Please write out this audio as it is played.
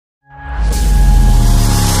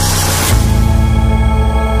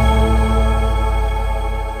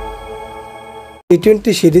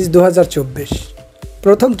টি-20 series 2024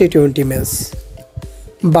 প্রথম টি-20 match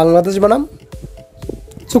Bangladesh বনাম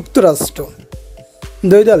যুক্তরাষ্ট্র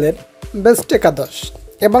দুই দলের বেস্ট একাদশ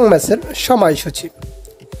এবং ম্যাচের সময়সূচি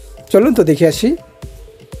চলুন তো দেখে আসি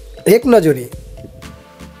এক নজরে।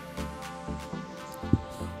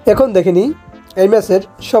 এখন দেখে নিই এই ম্যাচের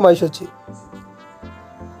সময়সূচি।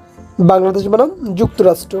 বাংলাদেশ বনাম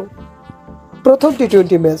যুক্তরাষ্ট্র প্রথম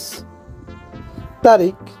টি-20 ম্যাচ,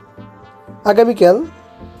 তারিখ আগামীকাল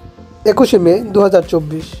 21শে মে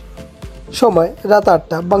 2024, সময় রাত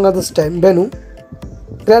 8টা Bangladesh time, venue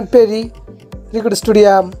grand prairie cricket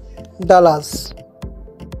stadium, Dallas.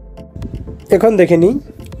 এখন দেখে নিই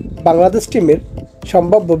বাংলাদেশ টিমের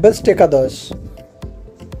সম্ভাব্য বেস্ট একাদশ।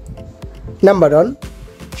 Number 1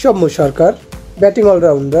 Soumya Sarkar, batting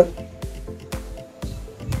allrounder.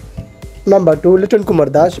 Number 2 Liton Kumar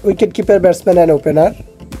Das, wicket keeper, batsman and opener.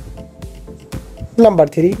 Number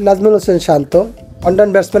 3 Nazmul Hossain Shanto, one down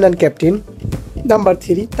batsman and captain. Number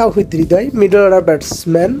 3 Towhid Hridoy, middle order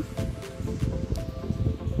batsman.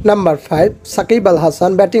 Number 5 Shakib Al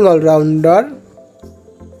Hasan, batting allrounder.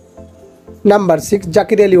 Number 6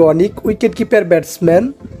 Zakir Ali Anik, wicket keeper, batsman.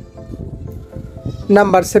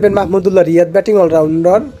 Number 7 Mahmudullah Riyad, batting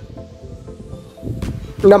allrounder.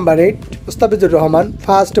 Number 8 Mustafizur Rahman,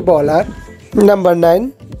 fast bowler. Number 9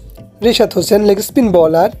 Rishad Hossain, leg spin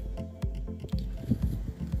bowler.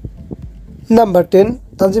 Number 10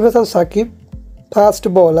 Tanzim Hasan Shakib, fast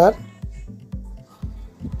bowler.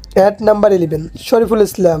 At number 11 Shariful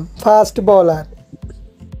Islam, fast bowler.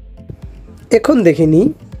 এখন দেখে নিই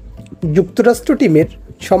যুক্তরাষ্ট্র টিমের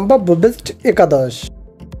সম্ভাব্য best একাদশ।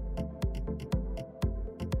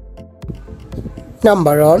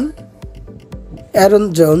 Number 1 Aaron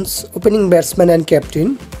Jones, opening batsman and captain.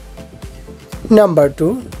 Number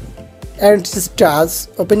 2 Andrew স্টাস,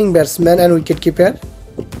 opening batsman and wicket keeper.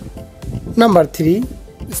 Number 3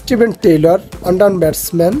 Steven Taylor, one down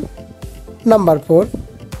batsman. Number 4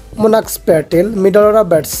 মোনাক্স Patel, middle order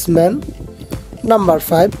batsman. Number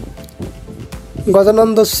 5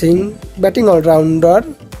 Gajanand Singh, batting allrounder.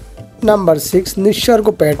 Number 6 Nisarga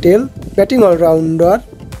Patel, batting allrounder.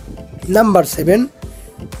 Number 7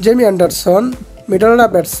 Jamie Anderson, middle order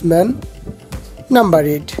batsman. Number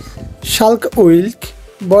 8 শাল্ক Wilk,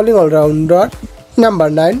 bowling allrounder. Number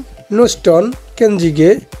 9 নুস্টন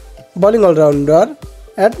কেনজিগে, bowling allrounder.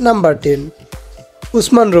 At number 10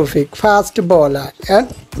 Usman Rafiq, fast bowler. At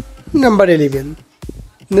number 11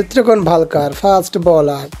 নেত্রকোণ Valkar, fast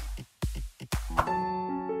bowler.